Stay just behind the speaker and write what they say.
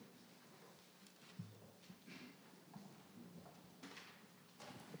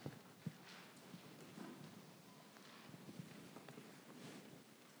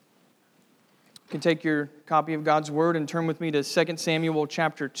You can take your copy of God's Word and turn with me to 2 Samuel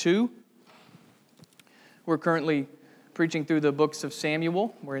chapter 2. We're currently preaching through the books of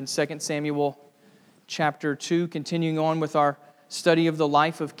Samuel. We're in 2 Samuel chapter 2, continuing on with our study of the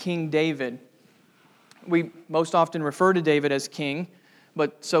life of King David. We most often refer to David as king,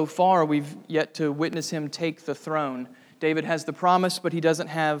 but so far we've yet to witness him take the throne. David has the promise, but he doesn't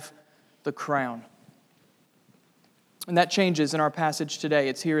have the crown. And that changes in our passage today.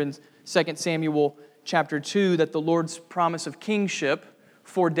 It's here in 2 Samuel chapter 2 that the Lord's promise of kingship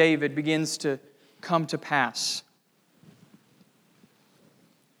for David begins to come to pass.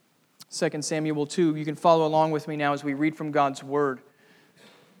 2 Samuel 2, you can follow along with me now as we read from God's Word.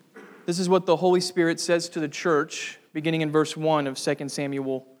 This is what the Holy Spirit says to the church, beginning in verse 1 of 2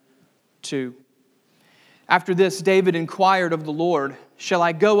 Samuel 2. After this, David inquired of the Lord, "Shall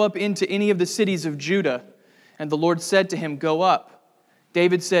I go up into any of the cities of Judah?" And the Lord said to him, "Go up."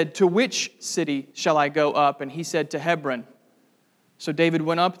 David said, "To which city shall I go up?" And he said, "To Hebron." So David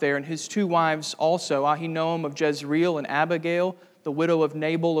went up there, and his two wives also, Ahinoam of Jezreel and Abigail, the widow of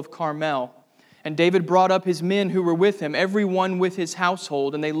Nabal of Carmel. And David brought up his men who were with him, every one with his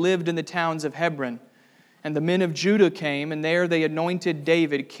household, and they lived in the towns of Hebron. And the men of Judah came, and there they anointed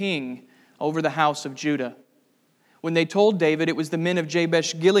David king over the house of Judah. When they told David it was the men of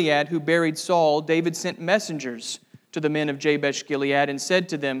Jabesh-Gilead who buried Saul, David sent messengers to the men of Jabesh-Gilead and said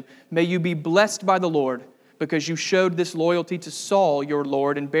to them, "May you be blessed by the Lord, because you showed this loyalty to Saul your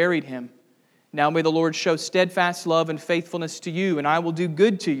Lord and buried him. Now may the Lord show steadfast love and faithfulness to you, and I will do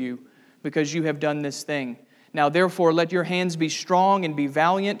good to you, because you have done this thing. Now therefore let your hands be strong and be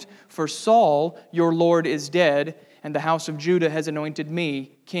valiant, for Saul your Lord is dead, and the house of Judah has anointed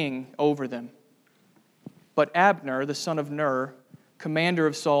me king over them." But Abner, the son of Ner, commander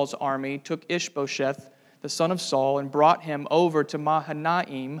of Saul's army, took Ishbosheth, the son of Saul, and brought him over to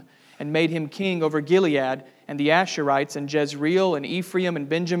Mahanaim, and made him king over Gilead, and the Asherites, and Jezreel, and Ephraim, and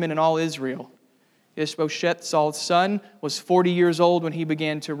Benjamin, and all Israel. Ishbosheth, Saul's son, was 40 years old when he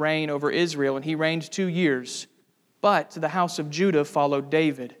began to reign over Israel, and he reigned 2 years. But the house of Judah followed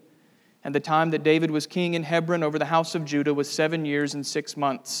David. And the time that David was king in Hebron over the house of Judah was 7 years and 6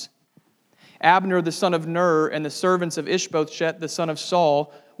 months. Abner, the son of Ner, and the servants of Ishbosheth, the son of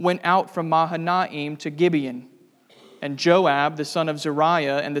Saul, went out from Mahanaim to Gibeon. And Joab, the son of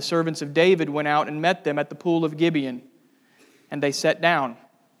Zeruiah, and the servants of David went out and met them at the pool of Gibeon. And they sat down,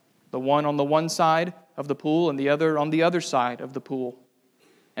 the one on the one side of the pool and the other on the other side of the pool.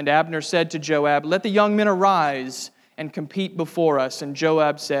 And Abner said to Joab, "Let the young men arise and compete before us." And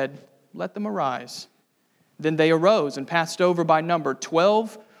Joab said, "Let them arise." Then they arose and passed over by number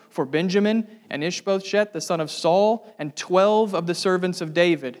 12 for Benjamin and Ishbosheth, the son of Saul, and 12 of the servants of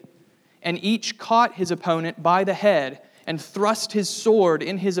David. And each caught his opponent by the head and thrust his sword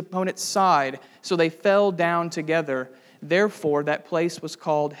in his opponent's side, so they fell down together. Therefore that place was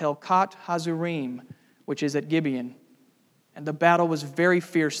called Helkat Hazurim, which is at Gibeon. And the battle was very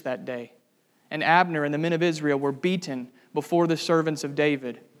fierce that day. And Abner and the men of Israel were beaten before the servants of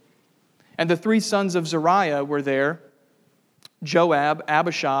David. And the 3 sons of Zeruiah were there, Joab,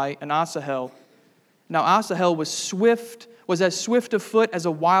 Abishai, and Asahel. Now Asahel was as swift of foot as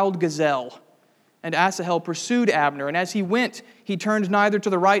a wild gazelle. And Asahel pursued Abner, and as he went, he turned neither to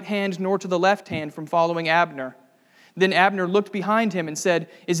the right hand nor to the left hand from following Abner. Then Abner looked behind him and said,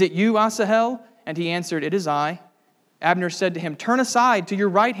 "Is it you, Asahel?" And he answered, "It is I." Abner said to him, "Turn aside to your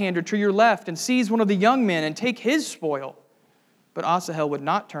right hand or to your left, and seize one of the young men and take his spoil." But Asahel would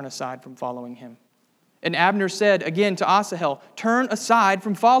not turn aside from following him. And Abner said again to Asahel, "Turn aside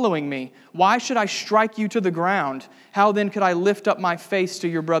from following me. Why should I strike you to the ground? How then could I lift up my face to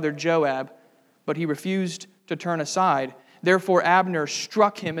your brother Joab?" But he refused to turn aside. Therefore Abner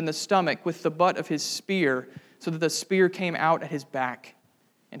struck him in the stomach with the butt of his spear, so that the spear came out at his back.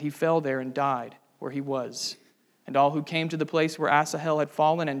 And he fell there and died where he was. And all who came to the place where Asahel had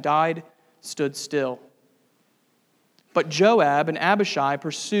fallen and died stood still. But Joab and Abishai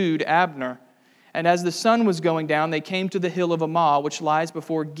pursued Abner. And as the sun was going down, they came to the hill of Ammah, which lies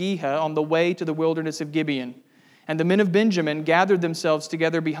before Gihah on the way to the wilderness of Gibeon. And the men of Benjamin gathered themselves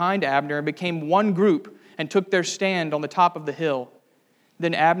together behind Abner and became one group and took their stand on the top of the hill.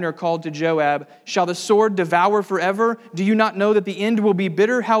 Then Abner called to Joab, "Shall the sword devour forever? Do you not know that the end will be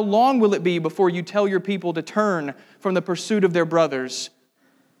bitter? How long will it be before you tell your people to turn from the pursuit of their brothers?"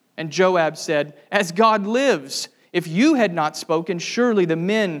 And Joab said, "As God lives, if you had not spoken, surely the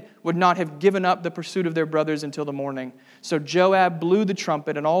men would not have given up the pursuit of their brothers until the morning." So Joab blew the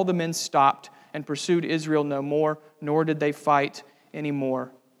trumpet, and all the men stopped and pursued Israel no more, nor did they fight any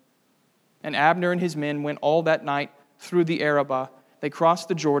more. And Abner and his men went all that night through the Arabah, they crossed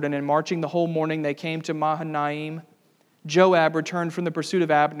the Jordan, and marching the whole morning, they came to Mahanaim. Joab returned from the pursuit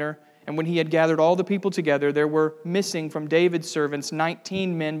of Abner, and when he had gathered all the people together, there were missing from David's servants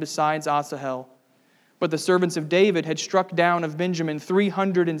 19 men besides Asahel. But the servants of David had struck down of Benjamin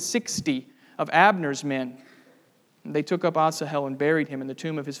 360 of Abner's men. And they took up Asahel and buried him in the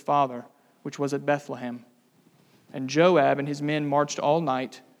tomb of his father, which was at Bethlehem. And Joab and his men marched all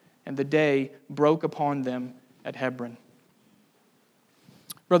night, and the day broke upon them at Hebron.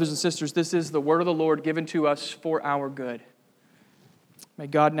 Brothers and sisters, this is the word of the Lord given to us for our good. May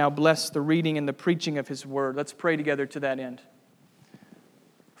God now bless the reading and the preaching of His word. Let's pray together to that end.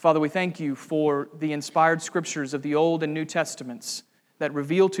 Father, we thank You for the inspired scriptures of the Old and New Testaments that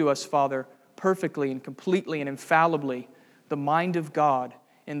reveal to us, Father, perfectly and completely and infallibly the mind of God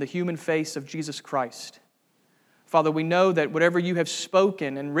in the human face of Jesus Christ. Father, we know that whatever You have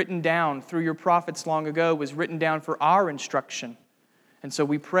spoken and written down through Your prophets long ago was written down for our instruction. And so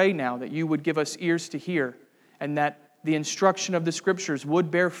we pray now that You would give us ears to hear and that the instruction of the Scriptures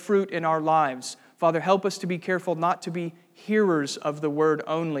would bear fruit in our lives. Father, help us to be careful not to be hearers of the word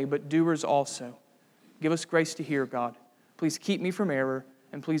only, but doers also. Give us grace to hear, God. Please keep me from error,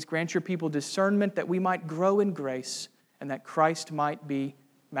 and please grant Your people discernment that we might grow in grace and that Christ might be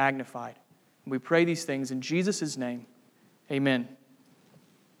magnified. And we pray these things in Jesus' name. Amen.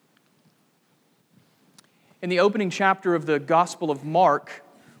 In the opening chapter of the Gospel of Mark,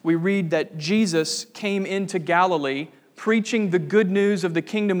 we read that Jesus came into Galilee preaching the good news of the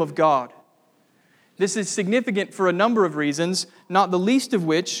kingdom of God. This is significant for a number of reasons, not the least of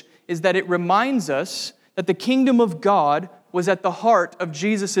which is that it reminds us that the kingdom of God was at the heart of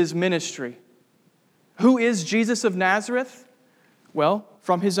Jesus' ministry. Who is Jesus of Nazareth? Well,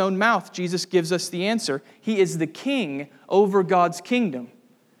 from His own mouth, Jesus gives us the answer. He is the king over God's kingdom.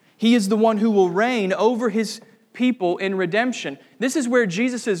 He is the one who will reign over His people in redemption. This is where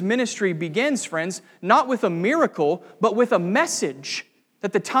Jesus' ministry begins, friends, not with a miracle, but with a message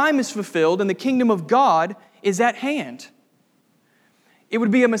that the time is fulfilled and the kingdom of God is at hand. It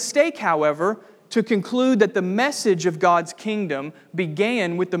would be a mistake, however, to conclude that the message of God's kingdom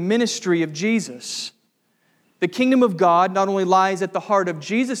began with the ministry of Jesus. The kingdom of God not only lies at the heart of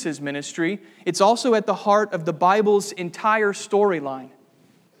Jesus' ministry, it's also at the heart of the Bible's entire storyline.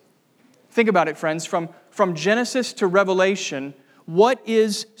 Think about it, friends. From Genesis to Revelation, what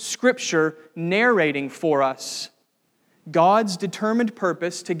is Scripture narrating for us? God's determined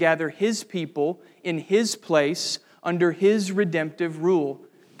purpose to gather His people in His place under His redemptive rule.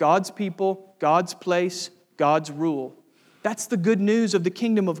 God's people, God's place, God's rule. That's the good news of the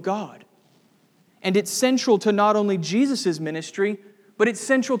kingdom of God. And it's central to not only Jesus' ministry, but it's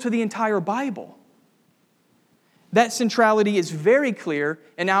central to the entire Bible. That centrality is very clear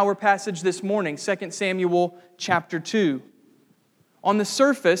in our passage this morning, 2 Samuel chapter 2. On the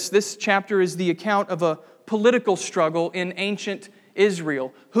surface, this chapter is the account of a political struggle in ancient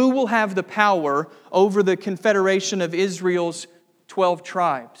Israel. Who will have the power over the confederation of Israel's 12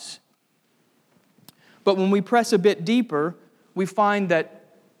 tribes? But when we press a bit deeper, we find that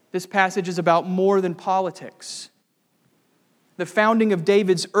this passage is about more than politics. The founding of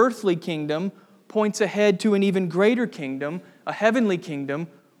David's earthly kingdom points ahead to an even greater kingdom, a heavenly kingdom,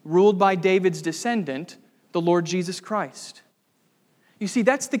 ruled by David's descendant, the Lord Jesus Christ. You see,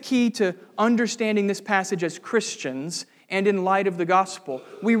 that's the key to understanding this passage as Christians and in light of the gospel.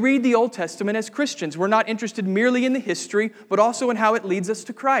 We read the Old Testament as Christians. We're not interested merely in the history, but also in how it leads us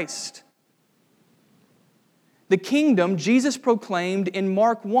to Christ. The kingdom Jesus proclaimed in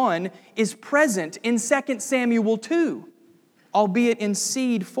Mark 1 is present in 2 Samuel 2, albeit in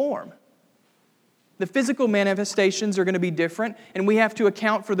seed form. The physical manifestations are going to be different, and we have to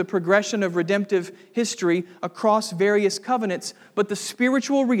account for the progression of redemptive history across various covenants, but the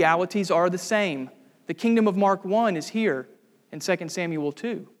spiritual realities are the same. The kingdom of Mark 1 is here in 2 Samuel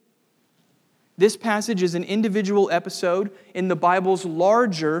 2. This passage is an individual episode in the Bible's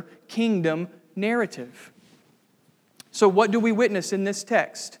larger kingdom narrative. So what do we witness in this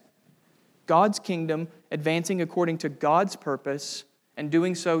text? God's kingdom advancing according to God's purpose, and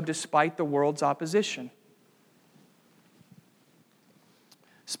doing so despite the world's opposition.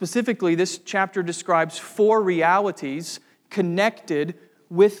 Specifically, this chapter describes 4 realities connected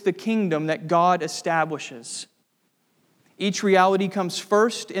with the kingdom that God establishes. Each reality comes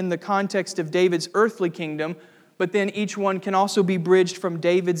first in the context of David's earthly kingdom, but then each one can also be bridged from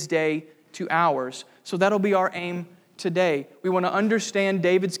David's day to ours. So that'll be our aim today. We want to understand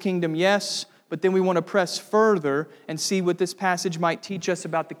David's kingdom, yes, but then we want to press further and see what this passage might teach us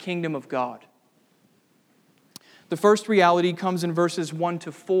about the kingdom of God. The first reality comes in verses 1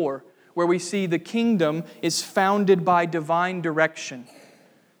 to 4, where we see the kingdom is founded by divine direction.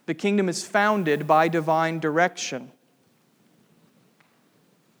 The kingdom is founded by divine direction.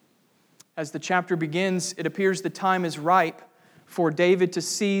 As the chapter begins, it appears the time is ripe for David to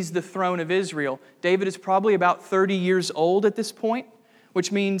seize the throne of Israel. David is probably about 30 years old at this point,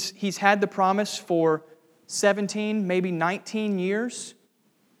 which means he's had the promise for 17, maybe 19 years.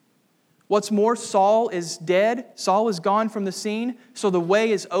 What's more, Saul is dead. Saul is gone from the scene, so the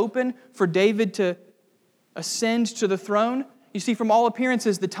way is open for David to ascend to the throne. You see, from all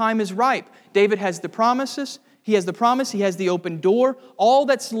appearances, the time is ripe. David has the promises. He has the promise. He has the open door. All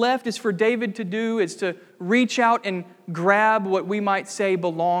that's left is for David to do is to reach out and grab what we might say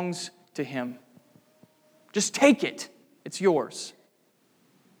belongs to him. Just take it. It's yours.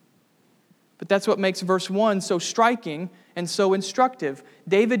 But that's what makes verse 1 so striking and so instructive.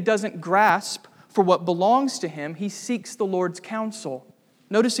 David doesn't grasp for what belongs to him. He seeks the Lord's counsel.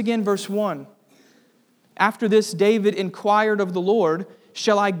 Notice again verse 1. After this, David inquired of the Lord,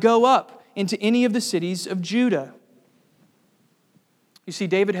 "Shall I go up into any of the cities of Judah?" You see,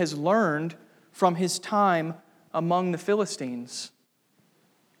 David has learned from his time among the Philistines.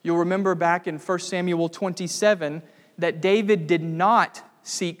 You'll remember back in 1 Samuel 27 that David did not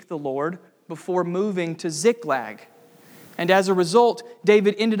seek the Lord before moving to Ziklag. And as a result,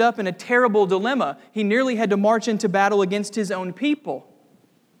 David ended up in a terrible dilemma. He nearly had to march into battle against his own people.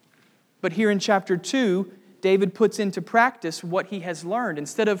 But here in chapter 2, David puts into practice what he has learned.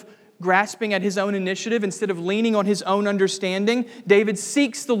 Instead of grasping at his own initiative, instead of leaning on his own understanding, David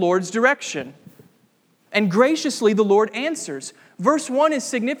seeks the Lord's direction. And graciously, the Lord answers. Verse 1 is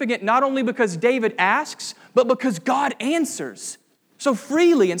significant not only because David asks, but because God answers so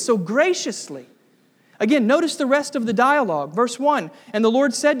freely and so graciously. Again, notice the rest of the dialogue. Verse 1, "And the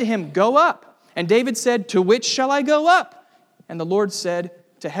Lord said to him, 'Go up.' And David said, 'To which shall I go up?' And the Lord said,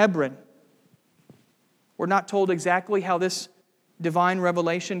 'To Hebron.'" We're not told exactly how this divine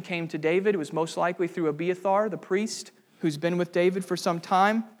revelation came to David. It was most likely through Abiathar, the priest, who's been with David for some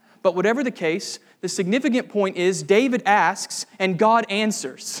time. But whatever the case, the significant point is David asks and God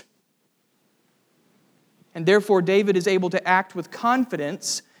answers. And therefore, David is able to act with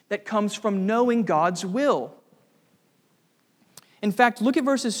confidence that comes from knowing God's will. In fact, look at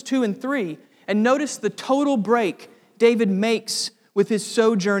verses 2 and 3 and notice the total break David makes with his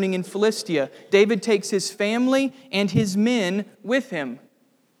sojourning in Philistia. David takes his family and his men with him.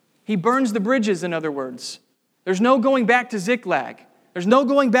 He burns the bridges, in other words. There's no going back to Ziklag. There's no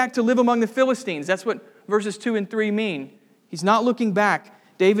going back to live among the Philistines. That's what verses 2 and 3 mean. He's not looking back.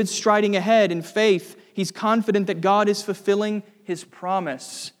 David's striding ahead in faith. He's confident that God is fulfilling His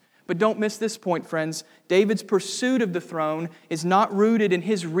promise. But don't miss this point, friends. David's pursuit of the throne is not rooted in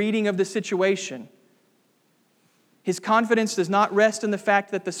his reading of the situation. His confidence does not rest in the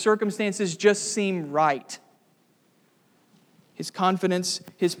fact that the circumstances just seem right. His confidence,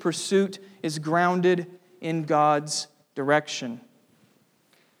 his pursuit is grounded in God's direction.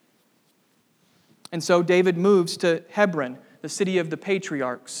 And so David moves to Hebron, the city of the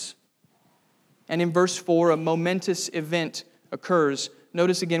patriarchs. And in verse 4, a momentous event occurs.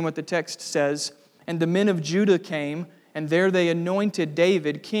 Notice again what the text says. "And the men of Judah came, and there they anointed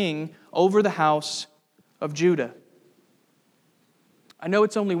David king over the house of Judah." I know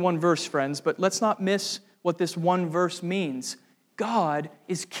it's only one verse, friends, but let's not miss what this one verse means. God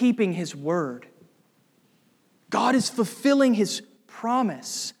is keeping His word. God is fulfilling His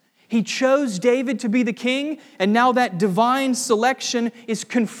promise. He chose David to be the king, and now that divine selection is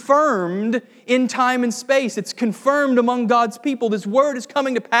confirmed in time and space. It's confirmed among God's people. This word is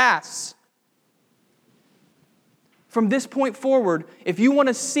coming to pass. From this point forward, if you want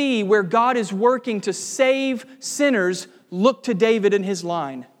to see where God is working to save sinners, look to David and his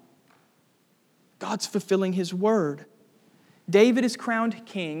line. God's fulfilling His word. David is crowned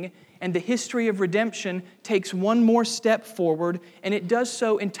king, and the history of redemption takes one more step forward, and it does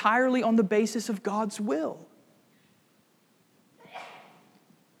so entirely on the basis of God's will.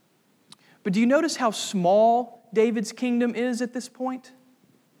 But do you notice how small David's kingdom is at this point?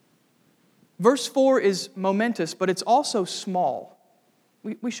 Verse 4 is momentous, but it's also small.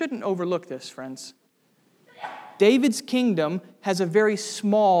 We shouldn't overlook this, friends. David's kingdom has a very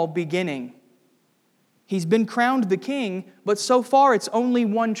small beginning. He's been crowned the king, but so far it's only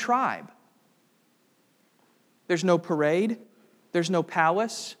one tribe. There's no parade. There's no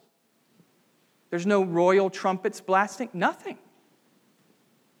palace. There's no royal trumpets blasting. Nothing.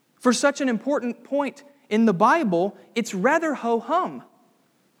 For such an important point in the Bible, it's rather ho-hum.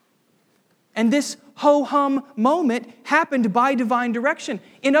 And this ho-hum moment happened by divine direction.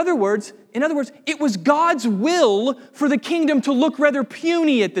 In other words, it was God's will for the kingdom to look rather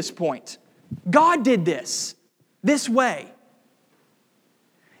puny at this point. God did this way.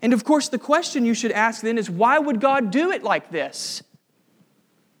 And of course, the question you should ask then is, why would God do it like this?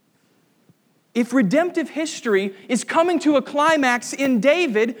 If redemptive history is coming to a climax in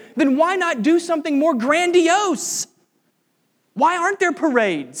David, then why not do something more grandiose? Why aren't there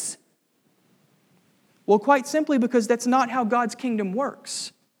parades? Well, quite simply because that's not how God's kingdom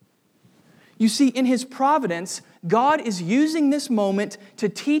works. You see, in His providence, God is using this moment to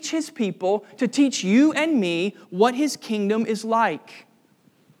teach His people, to teach you and me what His kingdom is like.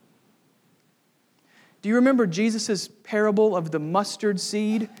 Do you remember Jesus' parable of the mustard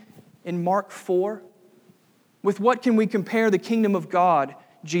seed in Mark 4? With what can we compare the kingdom of God?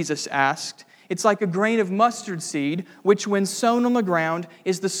 Jesus asked. It's like a grain of mustard seed, which when sown on the ground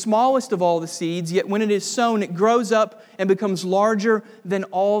is the smallest of all the seeds, yet when it is sown, it grows up and becomes larger than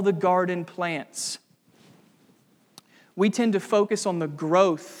all the garden plants. We tend to focus on the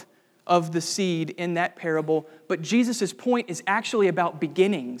growth of the seed in that parable, but Jesus' point is actually about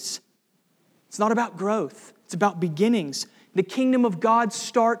beginnings. It's not about growth. It's about beginnings. The kingdom of God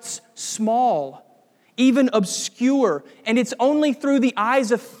starts small, even obscure, and it's only through the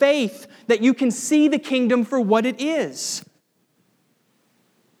eyes of faith that you can see the kingdom for what it is.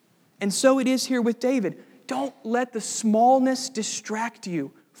 And so it is here with David. Don't let the smallness distract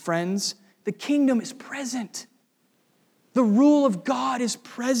you, friends. The kingdom is present. The rule of God is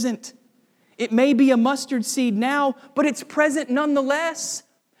present. It may be a mustard seed now, but it's present nonetheless.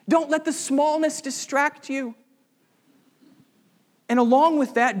 Don't let the smallness distract you. And along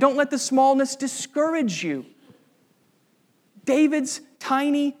with that, don't let the smallness discourage you. David's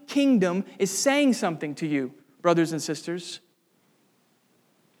tiny kingdom is saying something to you, brothers and sisters.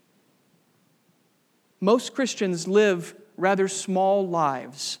 Most Christians live rather small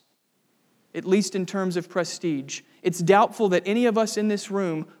lives, at least in terms of prestige. It's doubtful that any of us in this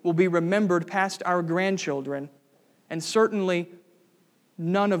room will be remembered past our grandchildren, and certainly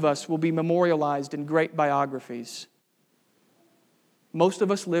none of us will be memorialized in great biographies. Most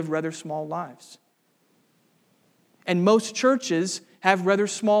of us live rather small lives. And most churches have rather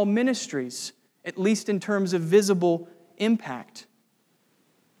small ministries, at least in terms of visible impact.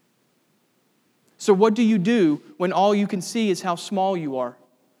 So what do you do when all you can see is how small you are?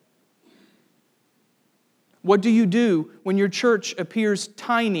 What do you do when your church appears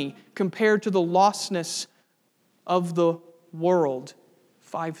tiny compared to the lostness of the world?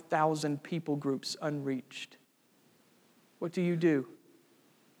 5,000 people groups unreached. What do you do?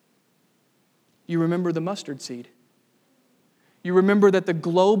 You remember the mustard seed. You remember that the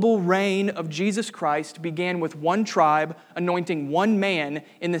global reign of Jesus Christ began with one tribe anointing one man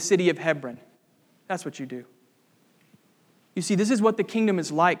in the city of Hebron. That's what you do. You see, this is what the kingdom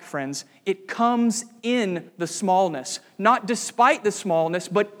is like, friends. It comes in the smallness, not despite the smallness,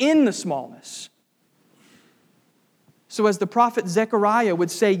 but in the smallness. So as the prophet Zechariah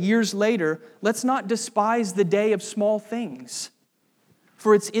would say years later, let's not despise the day of small things.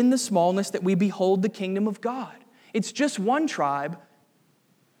 For it's in the smallness that we behold the kingdom of God. It's just one tribe,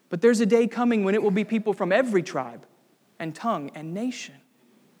 but there's a day coming when it will be people from every tribe and tongue and nation.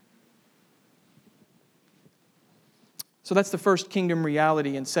 So that's the first kingdom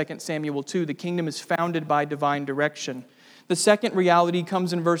reality in 2 Samuel 2. The kingdom is founded by divine direction. The second reality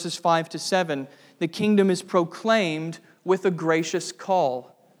comes in verses 5 to 7. The kingdom is proclaimed with a gracious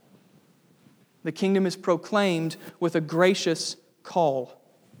call. The kingdom is proclaimed with a gracious call.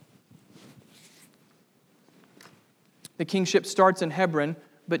 The kingship starts in Hebron,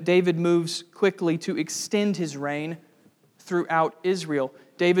 but David moves quickly to extend his reign throughout Israel.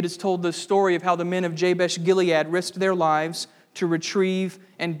 David has told the story of how the men of Jabesh-Gilead risked their lives to retrieve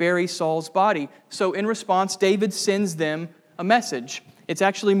and bury Saul's body. So in response, David sends them a message. It's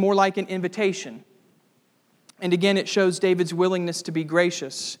actually more like an invitation. And again, it shows David's willingness to be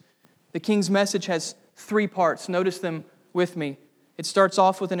gracious. The king's message has 3 parts. Notice them with me. It starts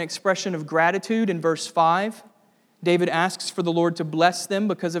off with an expression of gratitude in verse 5. David asks for the Lord to bless them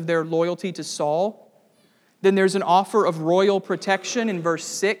because of their loyalty to Saul. Then there's an offer of royal protection in verse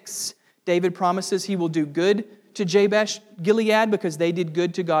 6. David promises he will do good to Jabesh-Gilead because they did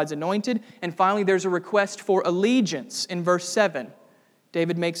good to God's anointed. And finally, there's a request for allegiance in verse 7.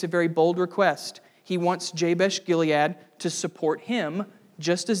 David makes a very bold request. He wants Jabesh-Gilead to support him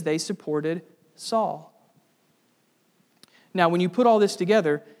just as they supported Saul. Now, when you put all this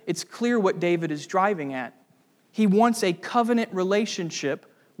together, it's clear what David is driving at. He wants a covenant relationship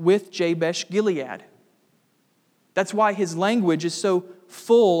with Jabesh-Gilead. That's why his language is so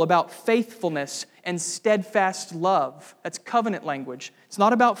full about faithfulness and steadfast love. That's covenant language. It's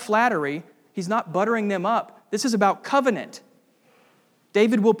not about flattery. He's not buttering them up. This is about covenant.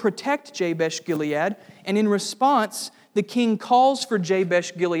 David will protect Jabesh-Gilead, and in response, the king calls for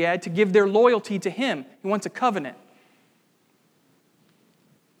Jabesh-Gilead to give their loyalty to him. He wants a covenant.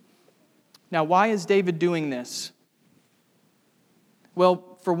 Now, why is David doing this?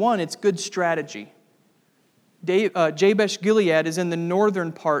 Well, for one, it's good strategy. Jabesh-Gilead is in the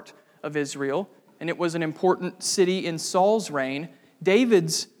northern part of Israel, and it was an important city in Saul's reign.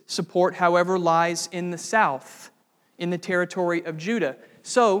 David's support, however, lies in the south, in the territory of Judah.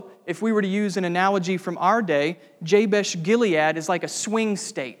 So, if we were to use an analogy from our day, Jabesh-Gilead is like a swing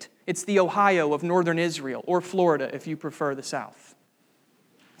state. It's the Ohio of northern Israel, or Florida if you prefer the south.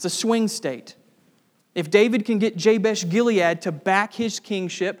 It's a swing state. If David can get Jabesh-Gilead to back his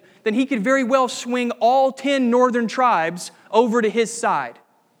kingship, then he could very well swing all 10 northern tribes over to his side.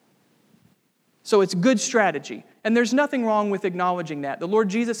 So it's good strategy. And there's nothing wrong with acknowledging that. The Lord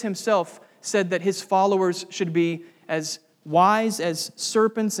Jesus himself said that his followers should be as wise as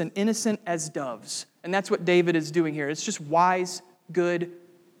serpents and innocent as doves. And that's what David is doing here. It's just wise, good,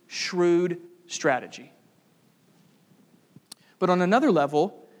 shrewd strategy. But on another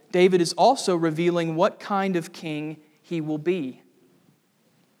level, David is also revealing what kind of king he will be.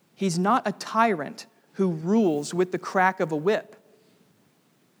 He's not a tyrant who rules with the crack of a whip.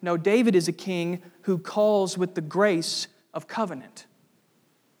 No, David is a king who calls with the grace of covenant.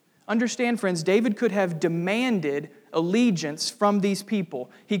 Understand, friends, David could have demanded allegiance from these people.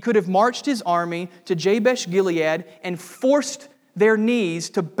 He could have marched his army to Jabesh-Gilead and forced their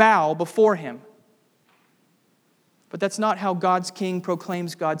knees to bow before him. But that's not how God's king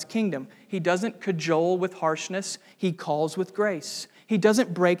proclaims God's kingdom. He doesn't cajole with harshness. He calls with grace. He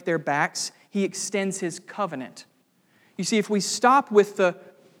doesn't break their backs. He extends his covenant. You see, if we stop with the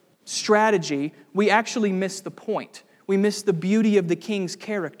strategy, we actually miss the point. We miss the beauty of the king's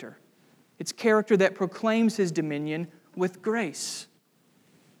character. It's character that proclaims his dominion with grace.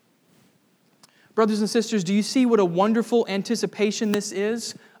 Brothers and sisters, do you see what a wonderful anticipation this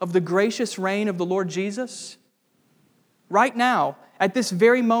is of the gracious reign of the Lord Jesus? Right now, at this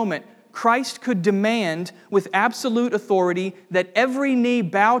very moment, Christ could demand with absolute authority that every knee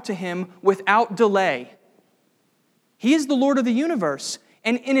bow to him without delay. He is the Lord of the universe,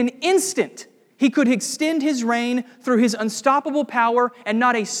 and in an instant, he could extend his reign through his unstoppable power, and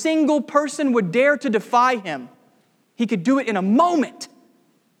not a single person would dare to defy him. He could do it in a moment.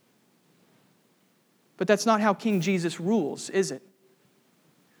 But that's not how King Jesus rules, is it?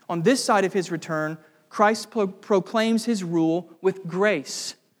 On this side of his return, Christ proclaims his rule with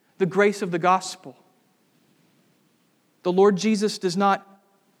grace, the grace of the gospel. The Lord Jesus does not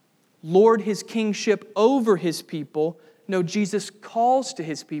lord his kingship over his people. No, Jesus calls to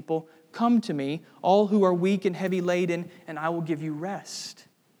his people, "Come to me, all who are weak and heavy laden, and I will give you rest."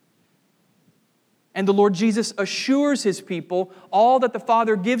 And the Lord Jesus assures his people, "All that the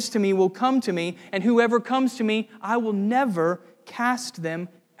Father gives to me will come to me, and whoever comes to me, I will never cast them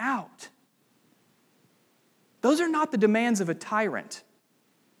out." Those are not the demands of a tyrant.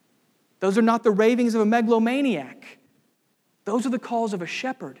 Those are not the ravings of a megalomaniac. Those are the calls of a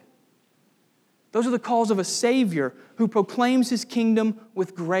shepherd. Those are the calls of a Savior who proclaims his kingdom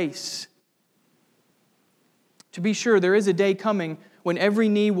with grace. To be sure, there is a day coming when every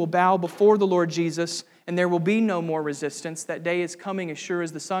knee will bow before the Lord Jesus and there will be no more resistance. That day is coming as sure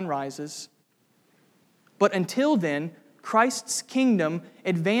as the sun rises. But until then, Christ's kingdom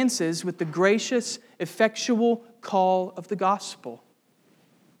advances with the gracious, effectual call of the gospel.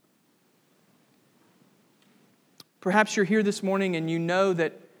 Perhaps you're here this morning and you know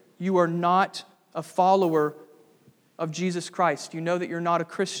that you are not a follower of Jesus Christ. You know that you're not a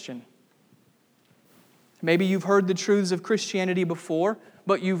Christian. Maybe you've heard the truths of Christianity before,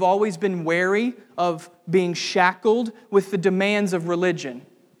 but you've always been wary of being shackled with the demands of religion.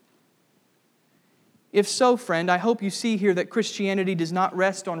 If so, friend, I hope you see here that Christianity does not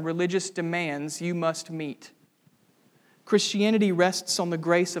rest on religious demands you must meet. Christianity rests on the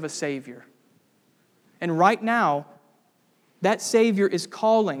grace of a Savior. And right now, that Savior is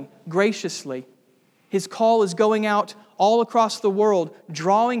calling graciously. His call is going out all across the world,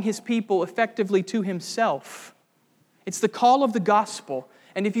 drawing His people effectively to Himself. It's the call of the gospel.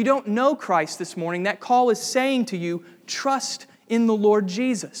 And if you don't know Christ this morning, that call is saying to you, trust in the Lord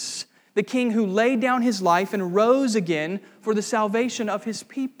Jesus, the King who laid down His life and rose again for the salvation of His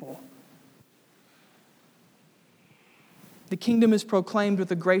people. The kingdom is proclaimed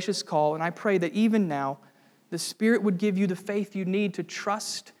with a gracious call, and I pray that even now, the Spirit would give you the faith you need to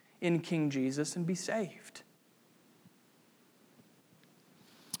trust in King Jesus and be saved.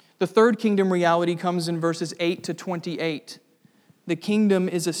 The third kingdom reality comes in verses 8 to 28. The kingdom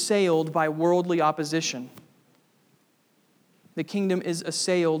is assailed by worldly opposition. The kingdom is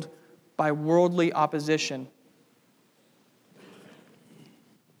assailed by worldly opposition.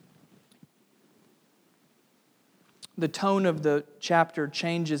 The tone of the chapter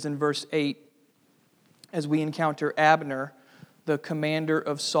changes in verse 8 as we encounter Abner, the commander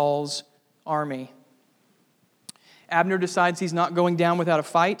of Saul's army. Abner decides he's not going down without a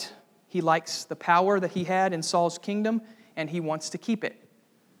fight. He likes the power that he had in Saul's kingdom, and he wants to keep it.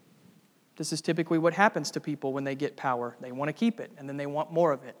 This is typically what happens to people when they get power. They want to keep it, and then they want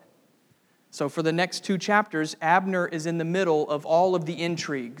more of it. So for the next 2 chapters, Abner is in the middle of all of the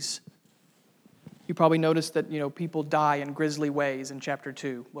intrigues. You probably noticed that, people die in grisly ways in chapter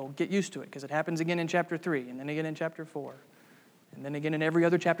 2. Well, get used to it, because it happens again in chapter 3, and then again in chapter 4, and then again in every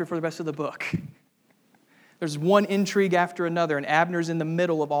other chapter for the rest of the book. There's one intrigue after another, and Abner's in the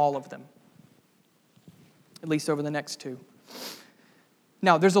middle of all of them, at least over the next 2.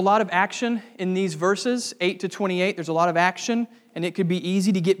 Now, there's a lot of action in these verses, 8 to 28. There's a lot of action, and it could be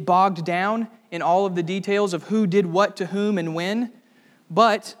easy to get bogged down in all of the details of who did what to whom and when.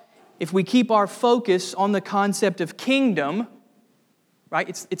 But if we keep our focus on the concept of kingdom, right?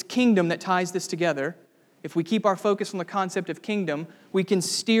 It's kingdom that ties this together. If we keep our focus on the concept of kingdom, we can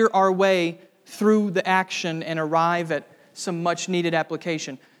steer our way through the action and arrive at some much-needed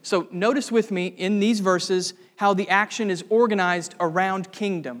application. So notice with me in these verses how the action is organized around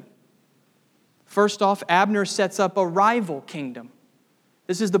kingdom. First off, Abner sets up a rival kingdom.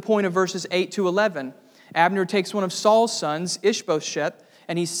 This is the point of verses 8 to 11. Abner takes one of Saul's sons, Ishbosheth,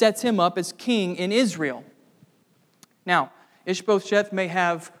 and he sets him up as king in Israel. Now, Ishbosheth may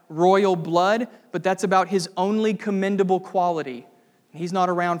have royal blood, but that's about his only commendable quality. He's not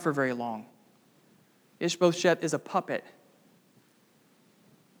around for very long. Ishbosheth is a puppet.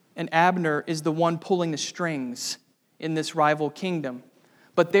 And Abner is the one pulling the strings in this rival kingdom.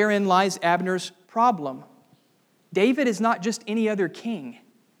 But therein lies Abner's problem. David is not just any other king.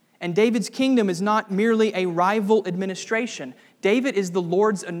 And David's kingdom is not merely a rival administration. David is the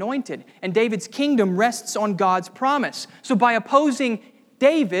Lord's anointed. And David's kingdom rests on God's promise. So by opposing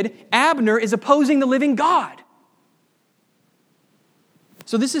David, Abner is opposing the living God.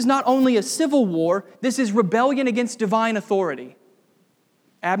 So this is not only a civil war, this is rebellion against divine authority.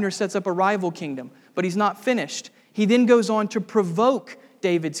 Abner sets up a rival kingdom, but he's not finished. He then goes on to provoke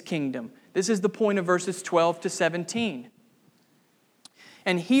David's kingdom. This is the point of verses 12 to 17.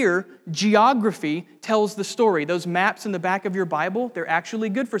 And here, geography tells the story. Those maps in the back of your Bible, they're actually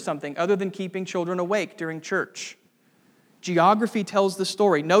good for something other than keeping children awake during church. Geography tells the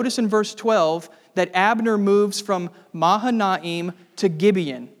story. Notice in verse 12 that Abner moves from Mahanaim to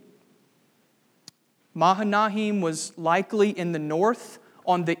Gibeon. Mahanaim was likely in the north,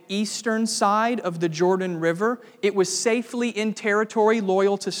 on the eastern side of the Jordan River. It was safely in territory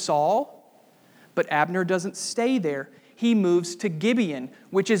loyal to Saul, but Abner doesn't stay there. He moves to Gibeon,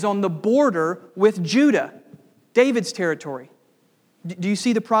 which is on the border with Judah, David's territory. Do you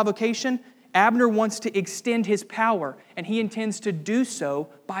see the provocation? Abner wants to extend his power, and he intends to do so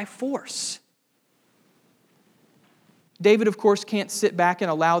by force. David, of course, can't sit back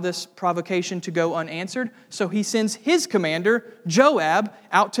and allow this provocation to go unanswered, so he sends his commander, Joab,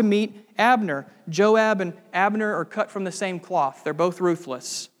 out to meet Abner. Joab and Abner are cut from the same cloth. They're both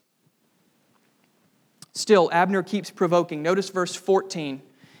ruthless. Still, Abner keeps provoking. Notice verse 14.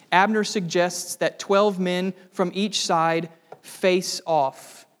 Abner suggests that 12 men from each side face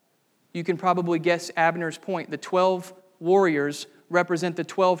off. You can probably guess Abner's point. The 12 warriors represent the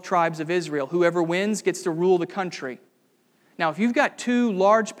 12 tribes of Israel. Whoever wins gets to rule the country. Now, if you've got 2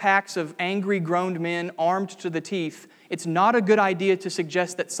 large packs of angry, grown men armed to the teeth, it's not a good idea to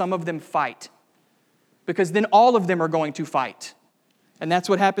suggest that some of them fight, because then all of them are going to fight. And that's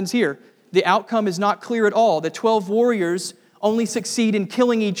what happens here. The outcome is not clear at all. The 12 warriors only succeed in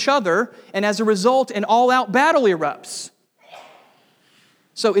killing each other, and as a result, an all-out battle erupts.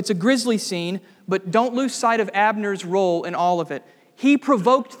 So it's a grisly scene, but don't lose sight of Abner's role in all of it. He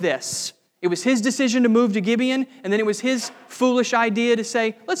provoked this. It was his decision to move to Gibeon, and then it was his foolish idea to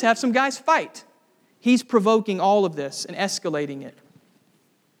say, let's have some guys fight. He's provoking all of this and escalating it.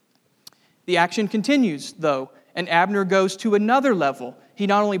 The action continues, though, and Abner goes to another level. He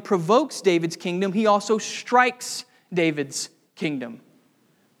not only provokes David's kingdom, he also strikes David's kingdom.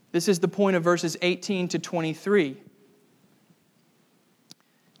 This is the point of verses 18 to 23.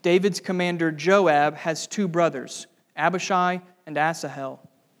 David's commander Joab has 2 brothers, Abishai and Asahel,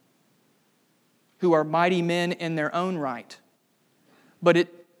 who are mighty men in their own right. But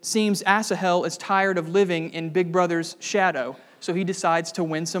it seems Asahel is tired of living in Big Brother's shadow. so he decides to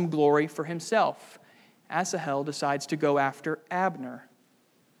win some glory for himself. Asahel decides to go after Abner.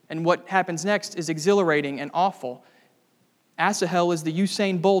 And what happens next is exhilarating and awful. Asahel is the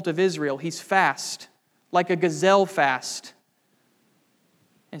Usain Bolt of Israel. He's fast, like a gazelle fast,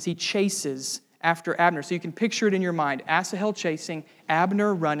 as he chases after Abner. So you can picture it in your mind. Asahel chasing,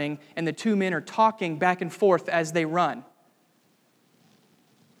 Abner running, and the two men are talking back and forth as they run.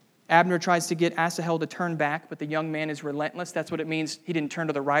 Abner tries to get Asahel to turn back, but the young man is relentless. That's what it means. He didn't turn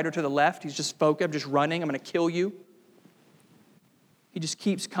to the right or to the left. He's just focused. I'm just running. I'm going to kill you. He just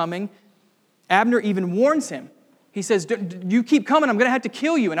keeps coming. Abner even warns him. He says, you keep coming, I'm going to have to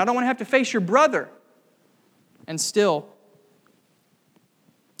kill you, and I don't want to have to face your brother. And still,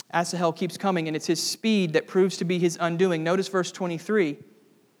 Asahel keeps coming, and it's his speed that proves to be his undoing. Notice verse 23.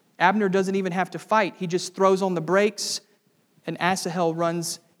 Abner doesn't even have to fight. He just throws on the brakes, and Asahel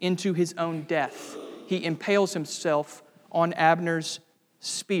runs into his own death. He impales himself on Abner's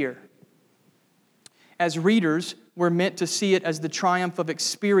spear. As readers, we're meant to see it as the triumph of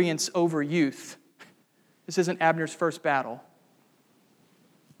experience over youth. This isn't Abner's first battle.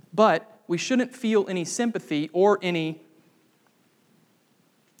 But we shouldn't feel any sympathy or any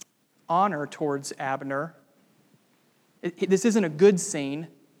honor towards Abner. This isn't a good scene,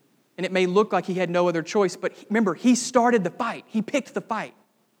 and it may look like he had no other choice, but remember, he started the fight. He picked the fight.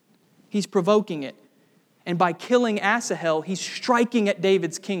 He's provoking it. And by killing Asahel, he's striking at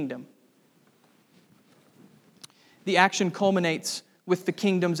David's kingdom. The action culminates with the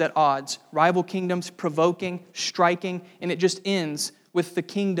kingdoms at odds. Rival kingdoms provoking, striking, and it just ends with the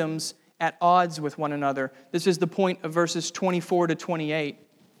kingdoms at odds with one another. This is the point of verses 24 to 28.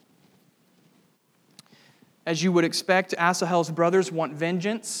 As you would expect, Asahel's brothers want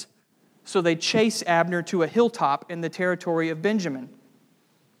vengeance, so they chase Abner to a hilltop in the territory of Benjamin.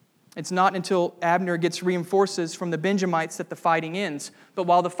 It's not until Abner gets reinforcements from the Benjamites that the fighting ends. But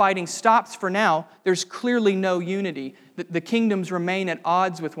while the fighting stops for now, there's clearly no unity. The kingdoms remain at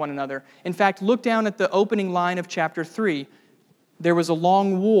odds with one another. In fact, look down at the opening line of chapter 3. There was a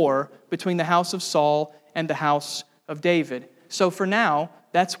long war between the house of Saul and the house of David. So for now,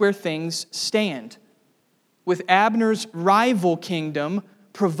 that's where things stand. With Abner's rival kingdom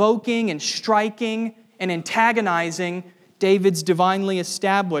provoking and striking and antagonizing David's divinely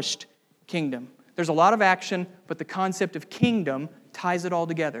established kingdom. There's a lot of action, but the concept of kingdom ties it all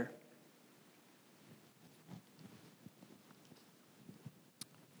together.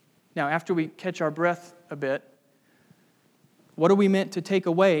 Now, after we catch our breath a bit, what are we meant to take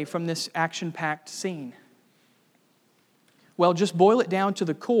away from this action-packed scene? Well, just boil it down to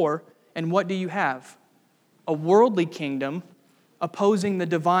the core, and what do you have? A worldly kingdom opposing the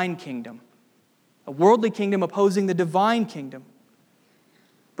divine kingdom. A worldly kingdom opposing the divine kingdom.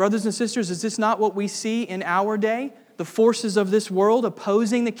 Brothers and sisters, is this not what we see in our day? The forces of this world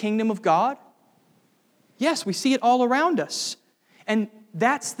opposing the kingdom of God? Yes, we see it all around us. And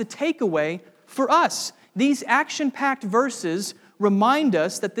that's the takeaway for us. These action-packed verses remind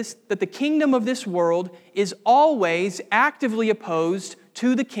us that the kingdom of this world is always actively opposed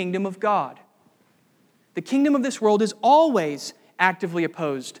to the kingdom of God. The kingdom of this world is always actively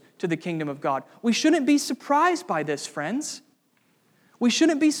opposed to the kingdom of God. We shouldn't be surprised by this, friends. We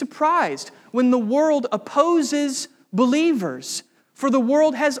shouldn't be surprised when the world opposes believers, for the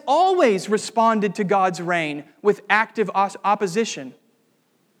world has always responded to God's reign with active opposition.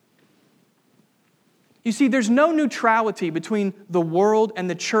 You see, there's no neutrality between the world and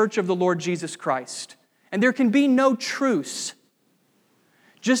the church of the Lord Jesus Christ, and there can be no truce.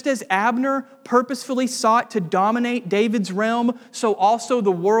 Just as Abner purposefully sought to dominate David's realm, so also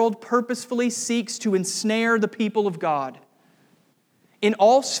the world purposefully seeks to ensnare the people of God. In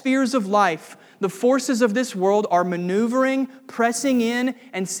all spheres of life, the forces of this world are maneuvering, pressing in,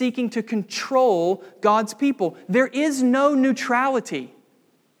 and seeking to control God's people. There is no neutrality,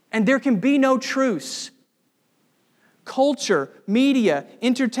 and there can be no truce. Culture, media,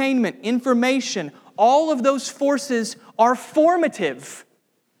 entertainment, information, all of those forces are formative.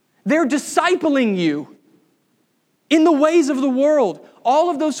 They're discipling you in the ways of the world. All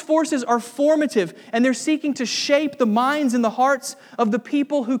of those forces are formative, and they're seeking to shape the minds and the hearts of the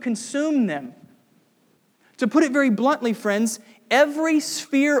people who consume them. To put it very bluntly, friends, every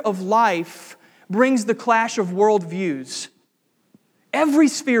sphere of life brings the clash of worldviews. Every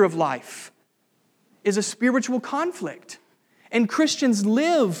sphere of life is a spiritual conflict, and Christians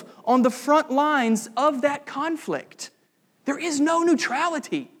live on the front lines of that conflict. There is no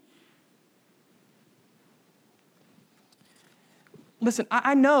neutrality. Listen,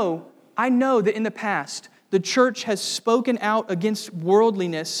 I know that in the past, the church has spoken out against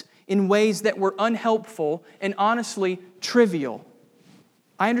worldliness in ways that were unhelpful and honestly trivial.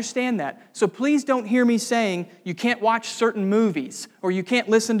 I understand that. So please don't hear me saying you can't watch certain movies or you can't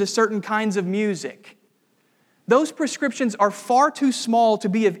listen to certain kinds of music. Those prescriptions are far too small to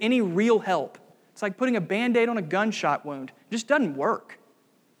be of any real help. It's like putting a Band-Aid on a gunshot wound. It just doesn't work.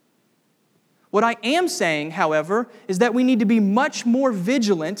 What I am saying, however, is that we need to be much more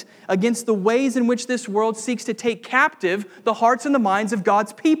vigilant against the ways in which this world seeks to take captive the hearts and the minds of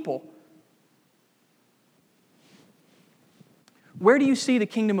God's people. Where do you see the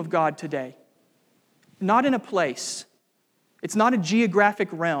kingdom of God today? Not in a place. It's not a geographic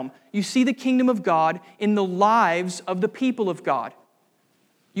realm. You see the kingdom of God in the lives of the people of God.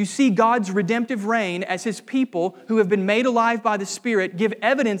 You see God's redemptive reign as His people who have been made alive by the Spirit give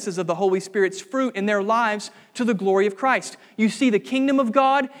evidences of the Holy Spirit's fruit in their lives to the glory of Christ. You see the kingdom of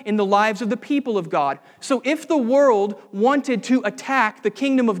God in the lives of the people of God. So if the world wanted to attack the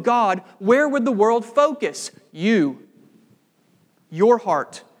kingdom of God, where would the world focus? You. Your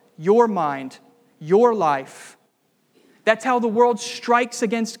heart, your mind, your life. That's how the world strikes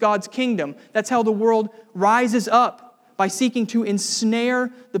against God's kingdom. That's how the world rises up by seeking to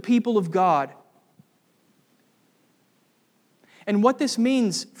ensnare the people of God. And what this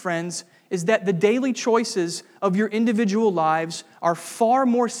means, friends, is that the daily choices of your individual lives are far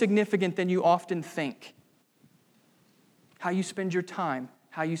more significant than you often think. How you spend your time,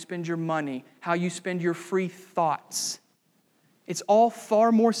 how you spend your money, how you spend your free thoughts. It's all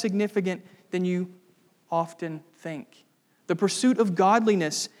far more significant than you often think. The pursuit of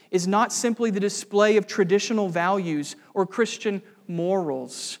godliness is not simply the display of traditional values or Christian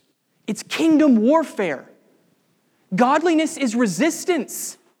morals. It's kingdom warfare. Godliness is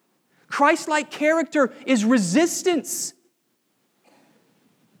resistance. Christ-like character is resistance.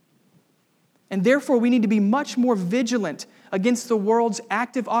 And therefore, we need to be much more vigilant against the world's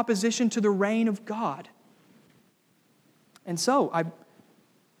active opposition to the reign of God. And so,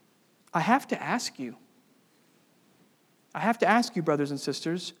 I have to ask you, brothers and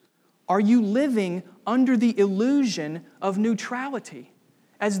sisters, are you living under the illusion of neutrality,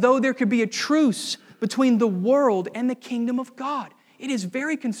 as though there could be a truce between the world and the kingdom of God? It is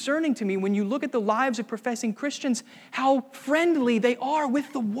very concerning to me when you look at the lives of professing Christians, how friendly they are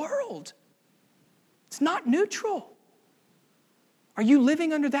with the world. It's not neutral. Are you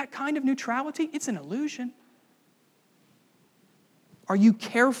living under that kind of neutrality? It's an illusion. Are you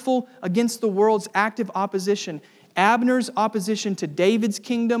careful against the world's active opposition? Abner's opposition to David's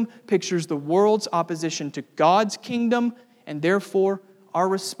kingdom pictures the world's opposition to God's kingdom, and therefore our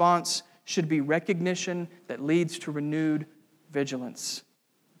response should be recognition that leads to renewed vigilance.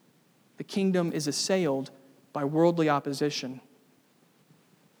 The kingdom is assailed by worldly opposition.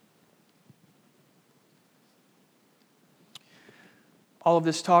 All of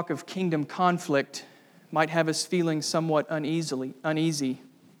this talk of kingdom conflict might have us feeling somewhat uneasy.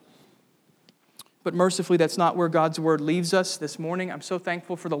 But mercifully, that's not where God's Word leaves us this morning. I'm so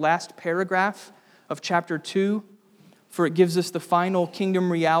thankful for the last paragraph of chapter 2, for it gives us the final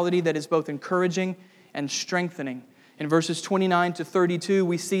kingdom reality that is both encouraging and strengthening. In verses 29 to 32,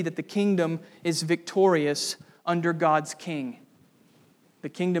 we see that the kingdom is victorious under God's king. The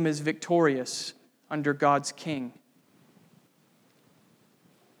kingdom is victorious under God's king.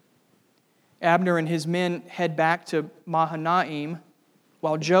 Abner and his men head back to Mahanaim,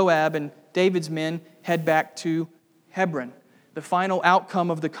 while Joab and David's men head back to Hebron. The final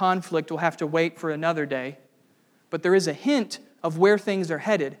outcome of the conflict will have to wait for another day. But there is a hint of where things are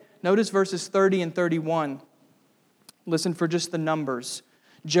headed. Notice verses 30 and 31. Listen for just the numbers.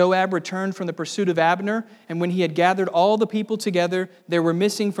 Joab returned from the pursuit of Abner, and when he had gathered all the people together, there were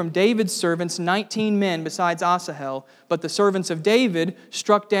missing from David's servants 19 men besides Asahel. But the servants of David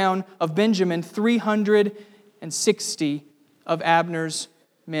struck down of Benjamin 360 of Abner's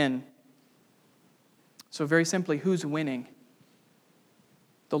men. So very simply, who's winning?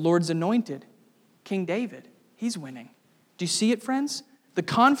 The Lord's anointed, King David. He's winning. Do you see it, friends? The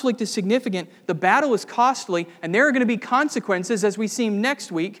conflict is significant, the battle is costly, and there are going to be consequences as we see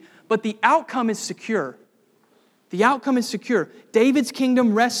next week, but the outcome is secure. The outcome is secure. David's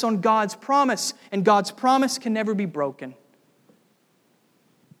kingdom rests on God's promise, and God's promise can never be broken.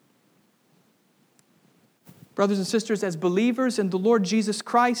 Brothers and sisters, as believers in the Lord Jesus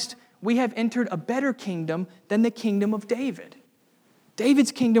Christ, we have entered a better kingdom than the kingdom of David.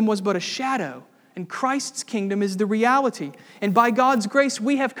 David's kingdom was but a shadow, and Christ's kingdom is the reality. And by God's grace,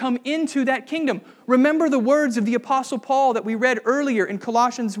 we have come into that kingdom. Remember the words of the Apostle Paul that we read earlier in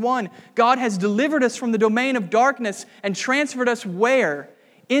Colossians 1. God has delivered us from the domain of darkness and transferred us where?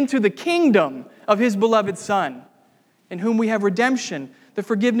 Into the kingdom of His beloved Son, in whom we have redemption, the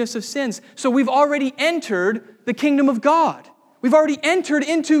forgiveness of sins. So we've already entered the kingdom of God. We've already entered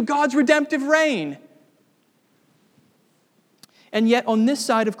into God's redemptive reign. And yet, on this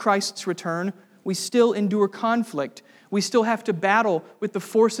side of Christ's return, we still endure conflict. We still have to battle with the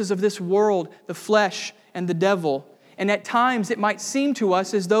forces of this world, the flesh, and the devil. And at times, it might seem to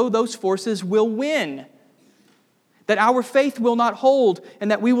us as though those forces will win, that our faith will not hold,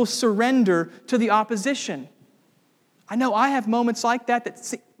 and that we will surrender to the opposition. I know I have moments like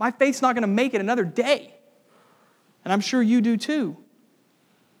that my faith's not going to make it another day. And I'm sure you do too.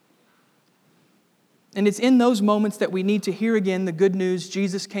 And it's in those moments that we need to hear again the good news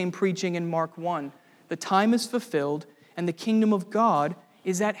Jesus came preaching in Mark 1. The time is fulfilled and the kingdom of God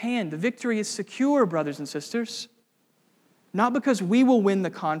is at hand. The victory is secure, brothers and sisters. Not because we will win the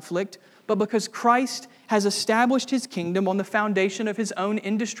conflict, but because Christ has established His kingdom on the foundation of His own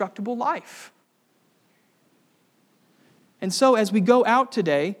indestructible life. And so as we go out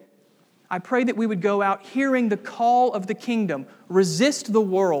today, I pray that we would go out hearing the call of the kingdom. Resist the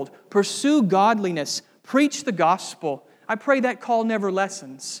world. Pursue godliness. Preach the gospel. I pray that call never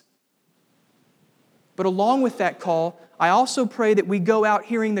lessens. But along with that call, I also pray that we go out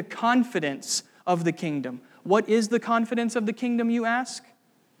hearing the confidence of the kingdom. What is the confidence of the kingdom, you ask?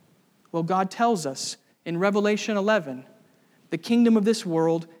 Well, God tells us in Revelation 11, the kingdom of this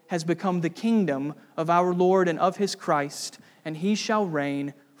world has become the kingdom of our Lord and of His Christ, and He shall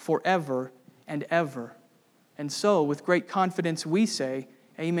reign forever and ever. And so, with great confidence, we say,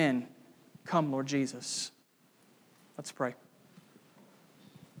 Amen. Come, Lord Jesus. Let's pray.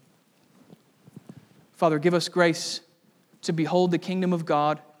 Father, give us grace to behold the kingdom of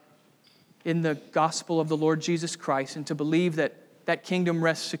God in the gospel of the Lord Jesus Christ and to believe that that kingdom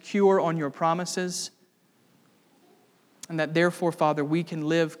rests secure on Your promises and that therefore, Father, we can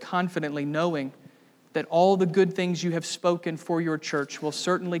live confidently knowing that all the good things You have spoken for Your church will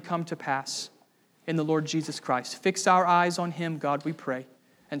certainly come to pass in the Lord Jesus Christ. Fix our eyes on Him, God, we pray,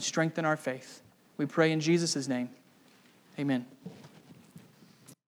 and strengthen our faith. We pray in Jesus' name. Amen.